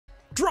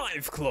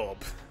Drive Club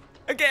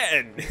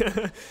again.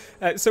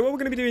 So what we're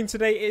going to be doing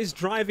today is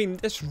driving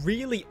this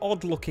really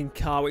odd looking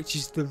car, which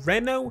is the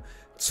Renault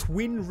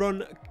Twin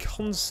Run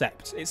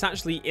Concept. It's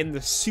actually in the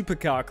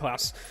supercar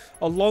class,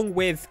 along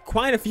with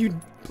quite a few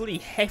pretty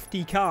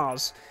hefty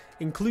cars,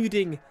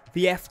 including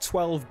the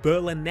F12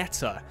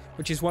 Berlinetta,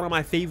 which is one of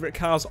my favourite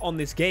cars on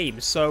this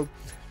game. So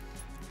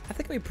I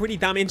think it'll be pretty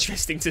damn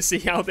interesting to see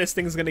how this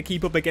thing's going to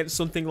keep up against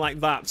something like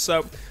that.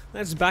 So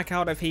let's back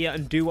out of here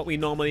and do what we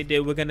normally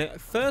do. We're going to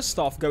first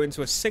off go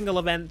into a single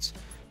event.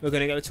 We're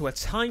going to go to a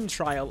time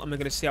trial, and we're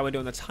going to see how we're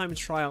doing the time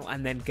trial,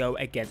 and then go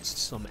against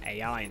some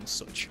AI and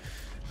such.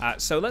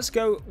 So let's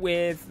go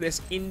with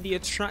this India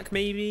track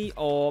maybe,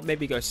 or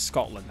maybe go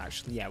Scotland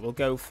actually. Yeah, we'll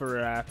go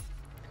for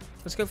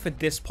let's go for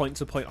this point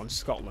to point on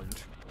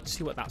Scotland. Let's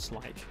see what that's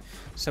like.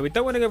 So we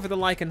don't want to go for the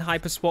Lycan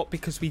Hypersport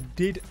because we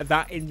did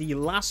that in the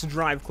last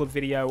Drive Club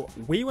video.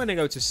 We want to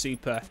go to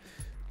Super.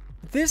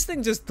 This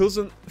thing just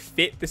doesn't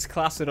fit this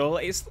class at all.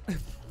 It's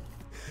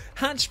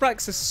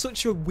hatchbacks are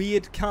such a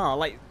weird car.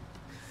 Like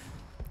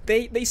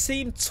they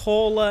seem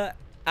taller,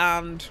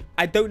 and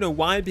I don't know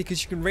why,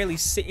 because you can really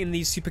sit in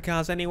these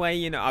supercars anyway.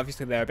 You know,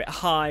 obviously they're a bit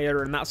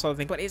higher and that sort of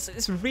thing, but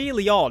it's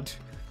really odd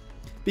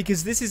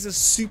because this is a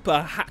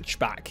super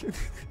hatchback.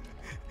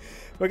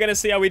 We're going to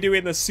see how we do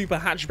in the super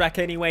hatchback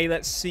anyway.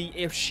 Let's see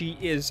if she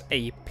is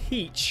a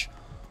peach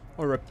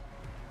or a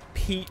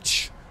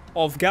peach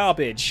of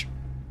garbage.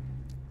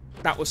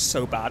 That was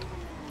so bad.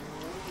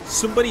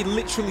 Somebody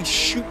literally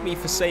shoot me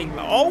for saying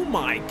that. Oh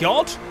my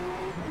god.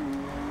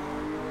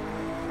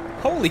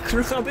 Holy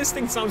crap, this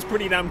thing sounds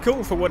pretty damn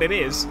cool for what it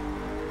is.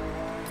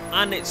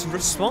 And it's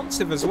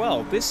responsive as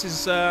well. This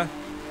is,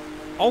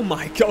 oh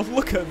my god,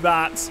 look at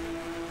that.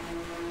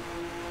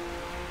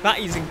 That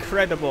is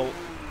incredible.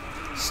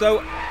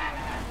 So,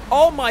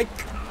 oh my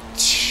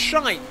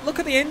shite, look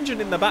at the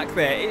engine in the back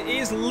there. It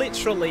is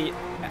literally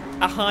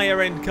a higher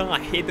end car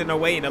hidden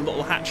away in a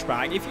little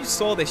hatchback. If you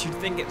saw this, you'd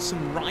think it's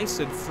some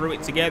ricer threw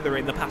it together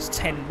in the past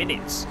 10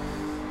 minutes.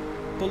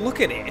 But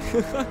look at it.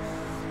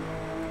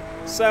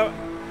 So,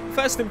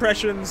 first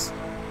impressions,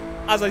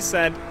 as I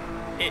said,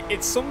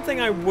 it's something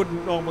I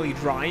wouldn't normally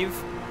drive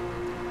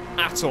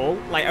at all.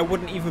 Like, I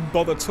wouldn't even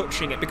bother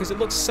touching it because it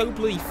looks so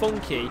bloody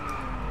funky.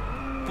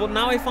 But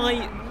now if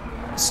I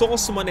saw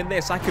someone in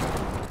this, I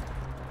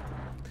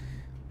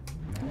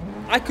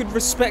could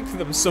respect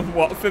them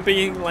somewhat for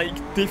being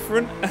like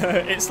different.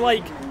 It's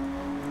like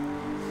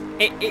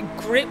it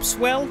grips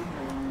well,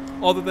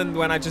 other than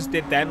when I just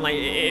did then. Like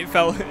it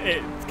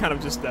kind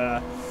of just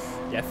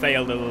yeah,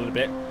 failed a little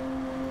bit.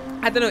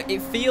 I don't know,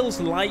 it feels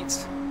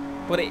light,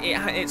 but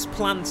it's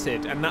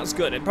planted, and that's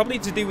good. And probably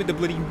to do with the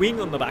bloody wing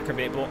on the back of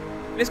it, but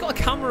it's got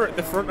a camera at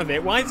the front of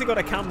it. Why has it got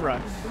a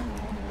camera?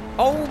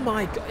 Oh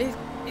my god,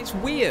 it's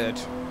weird.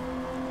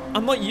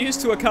 I'm not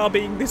used to a car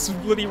being this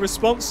bloody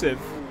responsive.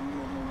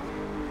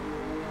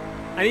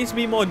 I need to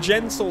be more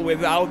gentle with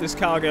how this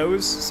car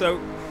goes,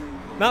 so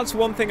that's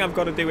one thing I've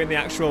got to do in the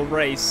actual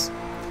race.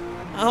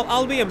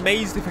 I'll be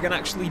amazed if I can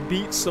actually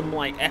beat some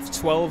like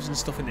F12s and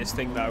stuff in this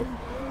thing though.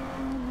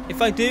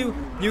 If I do,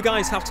 you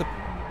guys have to...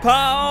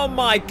 Oh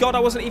my god, I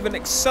wasn't even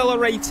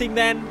accelerating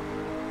then.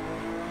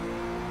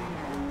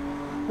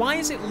 Why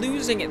is it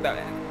losing it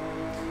though?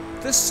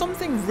 There's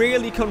something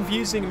really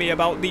confusing me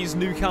about these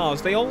new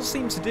cars. They all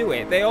seem to do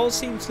it. They all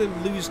seem to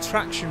lose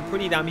traction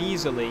pretty damn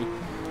easily.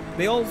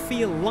 They all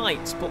feel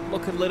light, but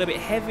look a little bit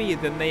heavier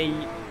than they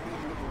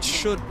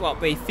should, well,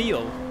 they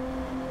feel.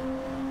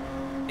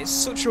 It's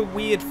such a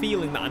weird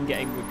feeling that I'm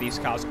getting with these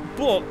cars.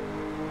 But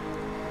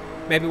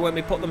maybe when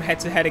we put them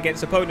head to head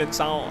against opponents,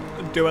 I'll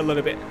do a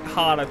little bit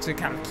harder to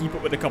kind of keep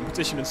up with the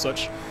competition and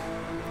such.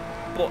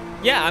 But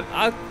yeah,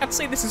 I'd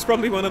say this is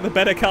probably one of the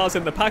better cars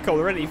in the pack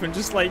already, from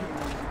just like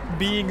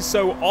being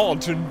so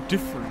odd and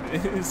different.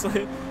 It's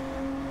like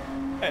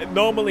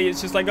normally it's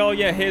just like, oh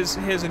yeah, here's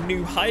a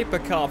new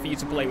hypercar for you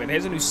to play with.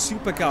 Here's a new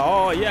supercar.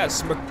 Oh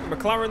yes,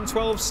 McLaren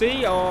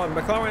 12C or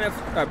McLaren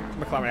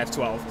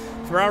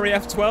F12, Ferrari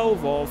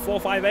F12 or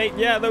 458.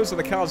 Yeah, those are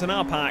the cars in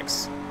our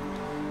packs.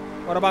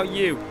 What about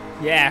you?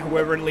 Yeah,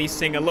 we're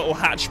releasing a little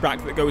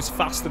hatchback that goes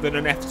faster than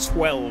an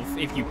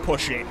F12 if you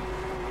push it.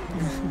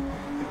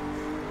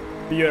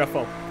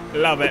 Beautiful,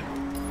 love it.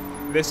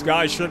 This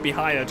guy should be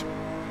hired.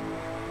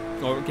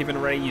 Or given a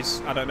raise,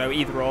 I don't know,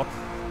 either or.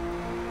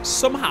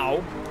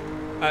 Somehow,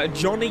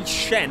 Johnny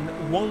Shen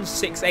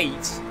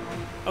 168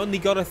 only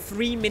got a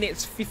 3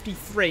 minutes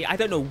 53. I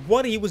don't know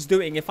what he was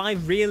doing. If I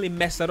really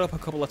messed that up a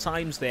couple of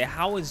times there,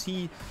 how has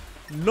he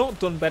not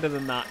done better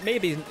than that?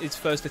 Maybe his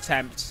first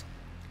attempt.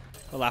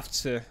 We'll have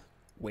to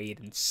wait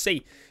and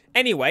see.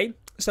 Anyway,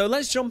 so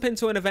let's jump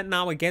into an event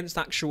now against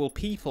actual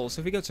people.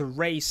 So if we go to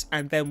race,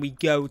 and then we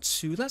go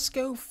to, let's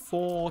go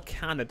for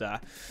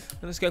Canada.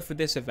 And let's go for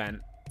this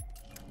event.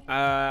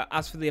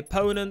 As for the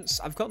opponents,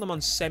 I've got them on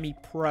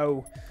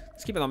semi-pro.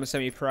 Let's keep it on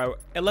semi-pro.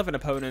 11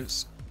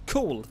 opponents.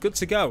 Cool, good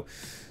to go.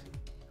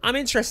 I'm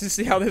interested to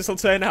see how this will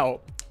turn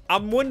out.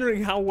 I'm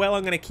wondering how well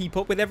I'm going to keep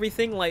up with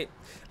everything. Like,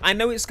 I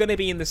know it's going to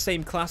be in the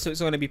same class, so it's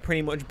going to be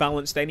pretty much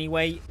balanced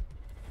anyway.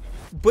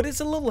 But it's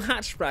a little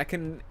hatchback,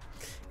 and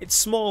it's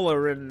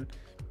smaller and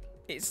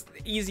it's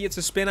easier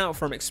to spin out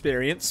from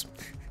experience.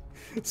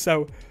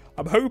 So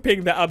I'm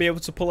hoping that I'll be able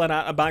to pull it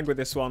out of a bag with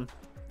this one.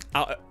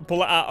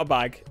 Pull it out of a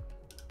bag.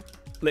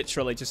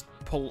 Literally just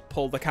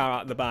pull the car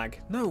out of the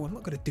bag. No, I'm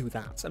not going to do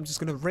that. I'm just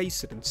going to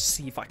race it and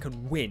see if I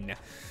can win.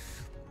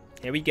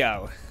 Here we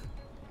go.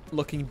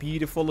 Looking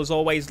beautiful as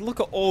always. Look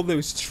at all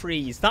those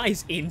trees. That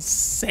is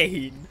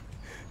insane.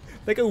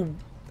 They go...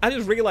 I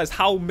just realized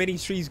how many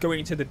trees go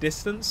into the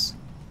distance.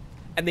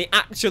 And they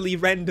actually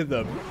render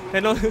them.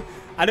 They're not...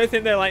 I don't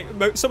think they're like...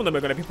 Some of them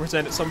are going to be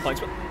presented at some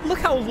points. But look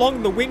how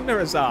long the wing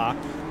mirrors are.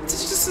 It's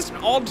just such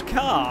an odd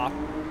car.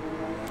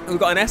 We've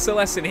got an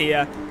SLS in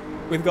here.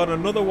 We've got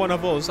another one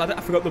of us. I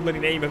forgot the bloody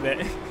name of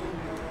it.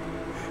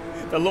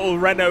 The little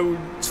Renault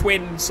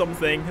twin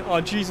something.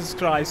 Oh, Jesus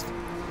Christ.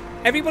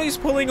 Everybody's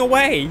pulling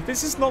away.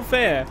 This is not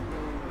fair.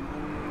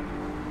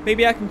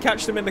 Maybe I can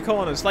catch them in the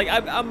corners. Like,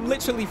 I'm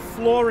literally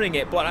flooring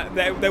it, but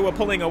they were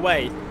pulling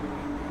away.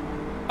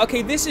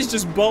 Okay, this is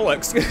just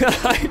bollocks.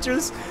 I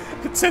just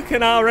took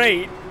an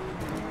R8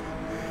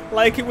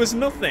 like it was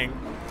nothing.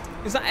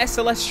 Is that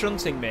SLS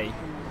shunting me?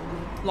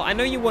 Look, I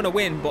know you want to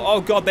win, but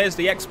oh god, there's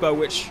the Expo,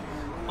 which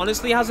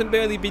honestly hasn't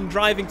really been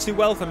driving too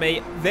well for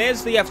me.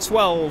 There's the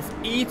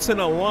F12, eaten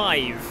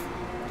alive.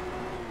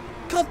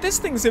 God, this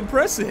thing's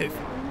impressive.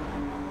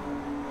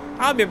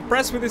 I'm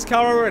impressed with this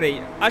car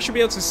already. I should be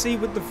able to see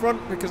with the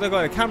front because I've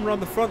got a camera on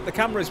the front. The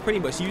camera is pretty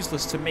much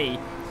useless to me.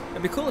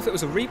 It'd be cool if it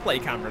was a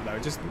replay camera though.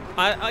 Just,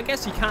 I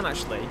guess you can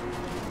actually.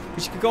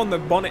 Because you could go on the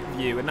bonnet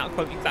view and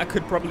that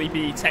could probably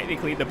be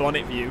technically the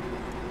bonnet view.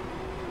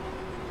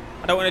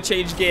 I don't want to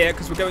change gear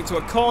because we're going to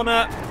a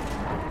corner.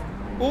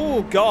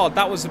 Oh god,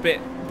 that was a bit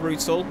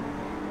brutal.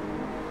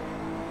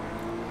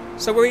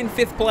 So we're in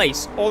 5th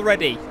place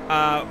already.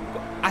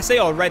 I say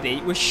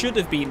already, we should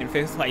have been in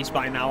 5th place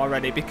by now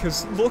already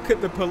because look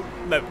at the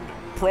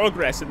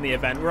progress in the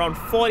event. We're on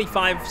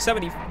 45,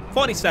 70,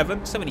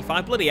 47,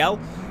 75, bloody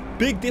hell.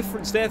 Big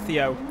difference there,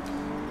 Theo.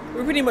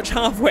 We're pretty much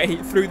halfway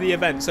through the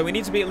event, so we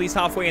need to be at least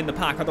halfway in the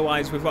pack,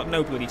 otherwise we've got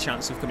no bloody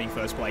chance of coming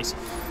 1st place.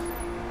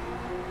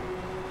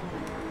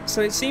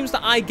 So it seems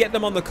that I get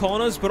them on the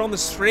corners, but on the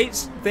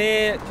straights,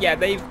 they've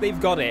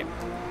got it.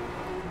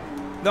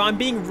 Though I'm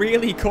being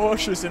really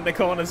cautious in the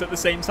corners at the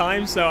same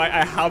time, so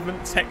I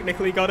haven't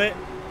technically got it.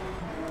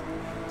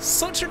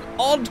 Such an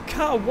odd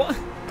car. What?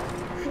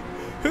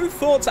 Who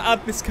thought to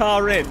add this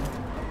car in?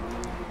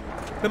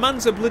 The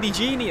man's a bloody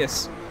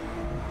genius.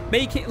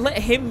 Let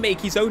him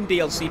make his own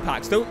DLC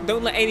packs.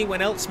 Don't let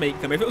anyone else make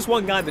them. If it was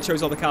one guy that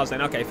chose all the cars,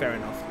 then okay, fair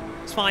enough.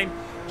 It's fine.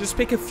 Just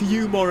pick a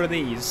few more of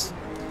these.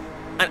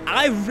 And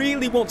I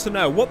really want to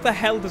know, what the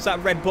hell does that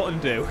red button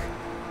do?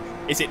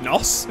 Is it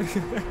NOS?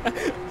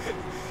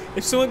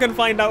 If someone can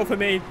find out for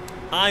me,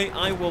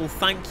 I will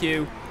thank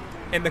you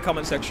in the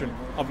comment section,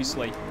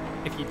 obviously.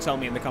 If you tell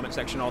me in the comment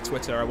section or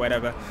Twitter or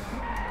whatever.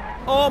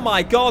 Oh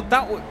my god,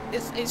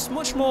 it's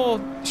much more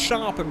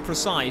sharp and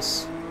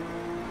precise.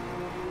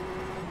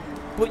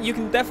 But you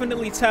can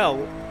definitely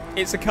tell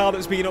it's a car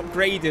that's been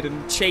upgraded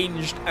and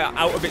changed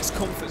out of its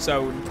comfort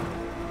zone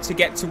to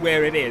get to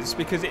where it is,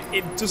 because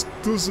it just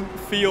doesn't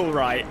feel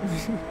right.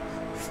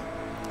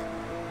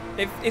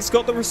 It's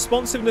got the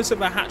responsiveness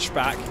of a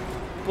hatchback,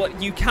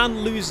 but you can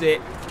lose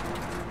it,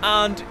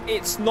 and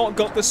it's not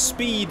got the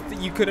speed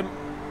that you couldn't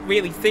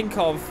really think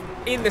of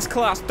in this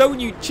class. Don't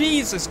you?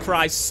 Jesus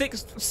Christ.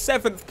 6th,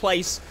 7th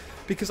place,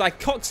 because I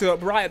cocked it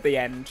up right at the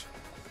end.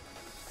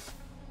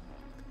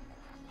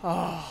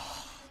 Oh.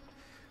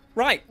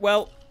 Right,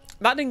 well,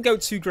 that didn't go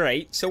too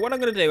great, so what I'm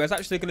going to do is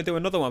actually going to do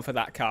another one for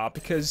that car,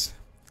 because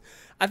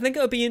I think it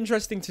would be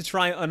interesting to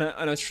try it on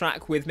a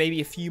track with maybe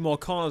a few more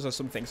corners or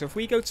something. So if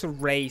we go to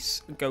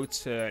race, go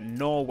to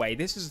Norway,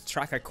 this is a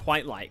track I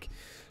quite like,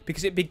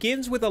 because it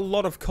begins with a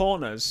lot of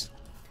corners,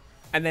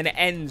 and then it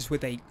ends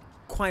with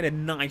quite a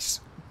nice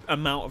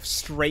amount of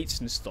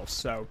straights and stuff,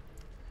 so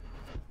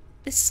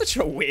it's such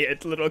a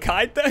weird little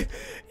car.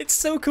 It's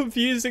so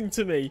confusing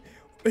to me.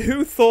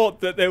 Who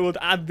thought that they would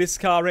add this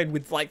car in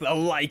with, like, the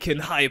Lycan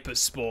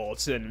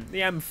Hypersport and the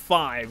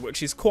M5,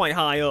 which is quite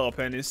high up,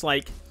 and it's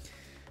like,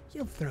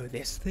 you'll throw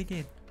this thing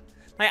in.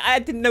 I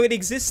didn't know it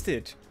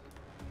existed.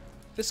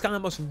 This guy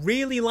must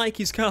really like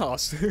his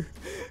cars.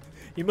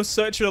 He must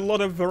search a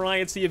lot of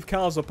variety of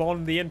cars up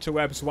on the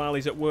interwebs while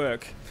he's at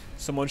work.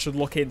 Someone should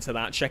look into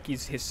that, check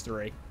his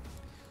history.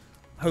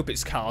 I hope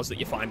it's cars that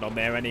you find on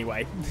there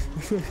anyway.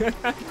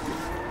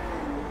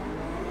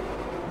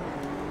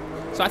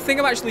 So I think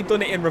I've actually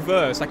done it in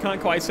reverse. I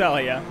can't quite tell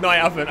here. No, I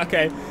haven't.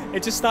 Okay.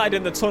 It just started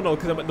in the tunnel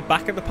because I'm at the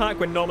back of the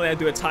pack when normally I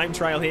do a time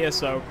trial here,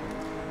 so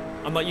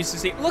I'm not used to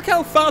seeing. Look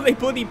how far they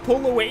bloody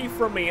pull away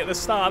from me at the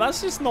start.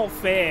 That's just not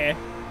fair.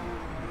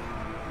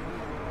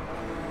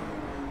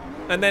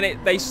 And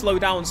then they slow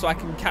down so I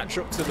can catch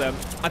up to them.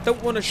 I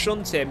don't want to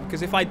shunt him,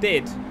 because if I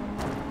did,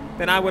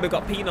 then I would have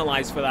got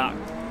penalised for that.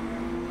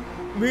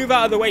 Move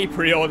out of the way,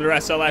 pre-order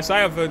SLS. I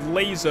have a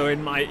laser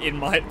in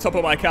my top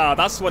of my car.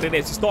 That's what it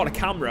is. It's not a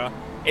camera.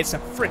 It's a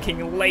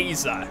freaking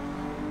laser.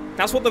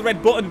 That's what the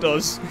red button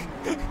does.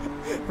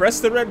 Press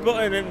the red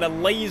button and the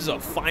laser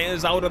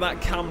fires out of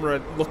that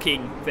camera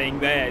looking thing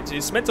there.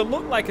 It's meant to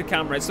look like a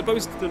camera. It's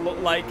supposed to look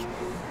like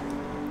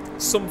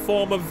some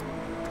form of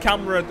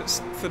camera that's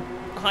for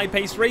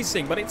high-paced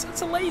racing, but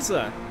it's a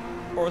laser.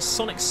 Or a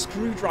sonic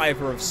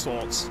screwdriver of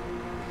sorts.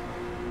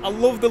 I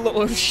love the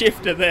little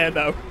shifter there,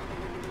 though.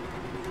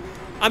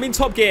 I'm in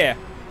top gear.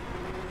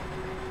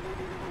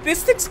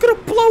 This thing's gonna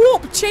blow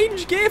up!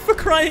 Change gear for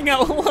crying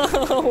out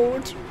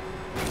loud!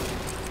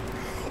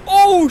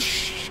 Oh,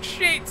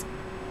 shit!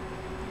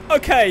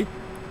 Okay.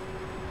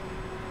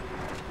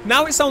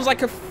 Now it sounds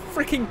like a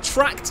freaking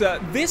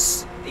tractor.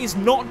 This is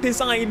not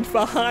designed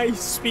for high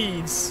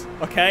speeds,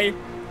 okay?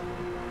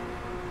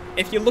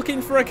 If you're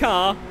looking for a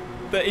car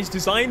that is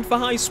designed for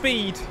high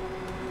speed,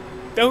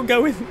 don't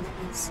go with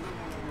this.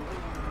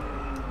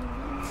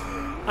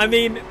 I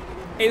mean,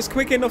 it's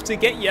quick enough to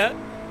get you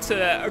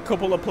to a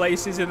couple of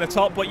places in the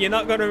top, but you're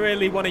not going to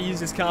really want to use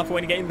this car for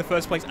when you get in the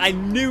first place. I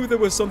knew there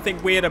was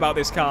something weird about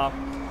this car.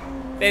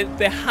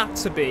 There had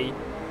to be.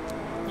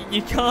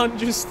 You can't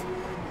just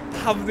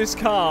have this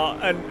car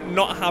and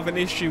not have an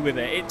issue with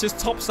it. It just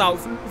tops out.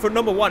 For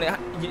number one,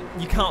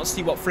 you can't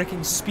see what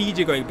freaking speed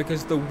you're going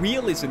because the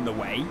wheel is in the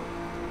way.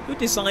 Who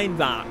designed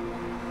that?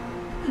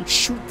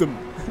 Shoot them.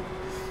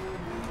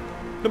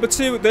 Number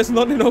two, there's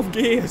not enough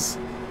gears.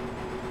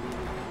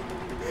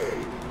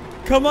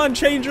 Come on,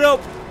 change it up.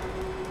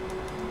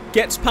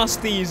 Gets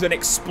past these and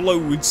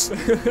explodes.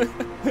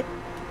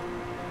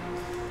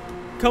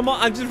 Come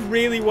on, I just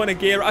really want to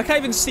gear. I can't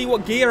even see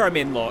what gear I'm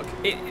in, look.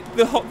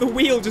 The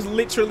wheel just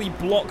literally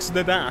blocks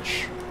the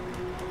dash.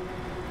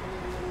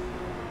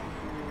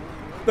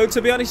 Though,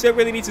 to be honest, you don't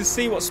really need to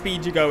see what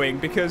speed you're going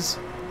because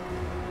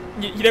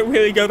you don't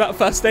really go that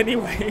fast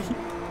anyway.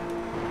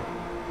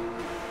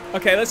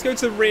 Okay, let's go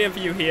to rear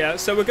view here.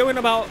 So we're going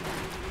about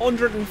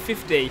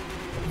 150.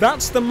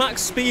 That's the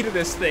max speed of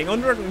this thing,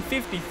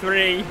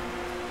 153.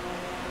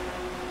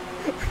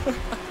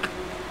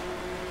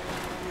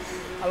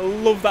 I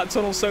love that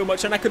tunnel so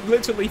much, and I could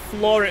literally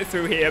floor it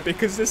through here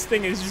because this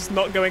thing is just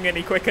not going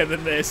any quicker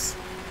than this.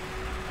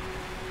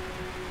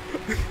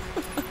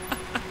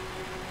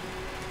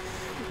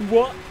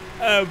 What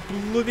a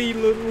bloody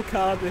little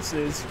car this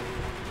is.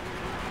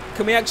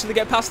 Can we actually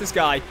get past this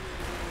guy?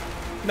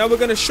 No, we're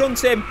going to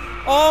shunt him.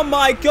 Oh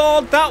my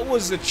god, that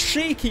was a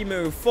cheeky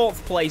move.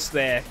 4th place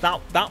there.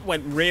 That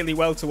went really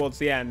well towards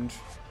the end.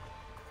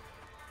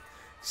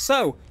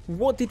 So,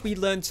 what did we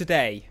learn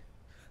today?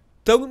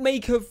 Don't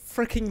make a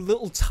freaking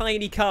little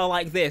tiny car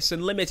like this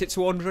and limit it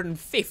to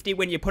 150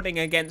 when you're putting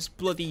against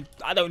bloody,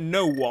 I don't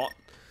know what.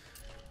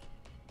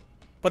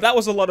 But that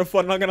was a lot of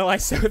fun, not gonna lie.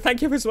 So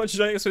thank you so much for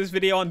joining us for this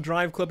video on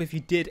Drive Club. If you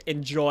did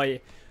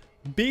enjoy,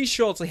 be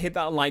sure to hit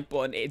that like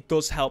button. It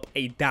does help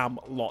a damn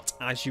lot,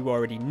 as you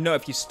already know.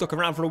 If you stuck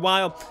around for a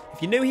while,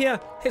 if you're new here,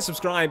 hit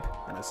subscribe,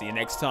 and I'll see you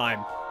next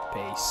time.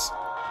 Peace.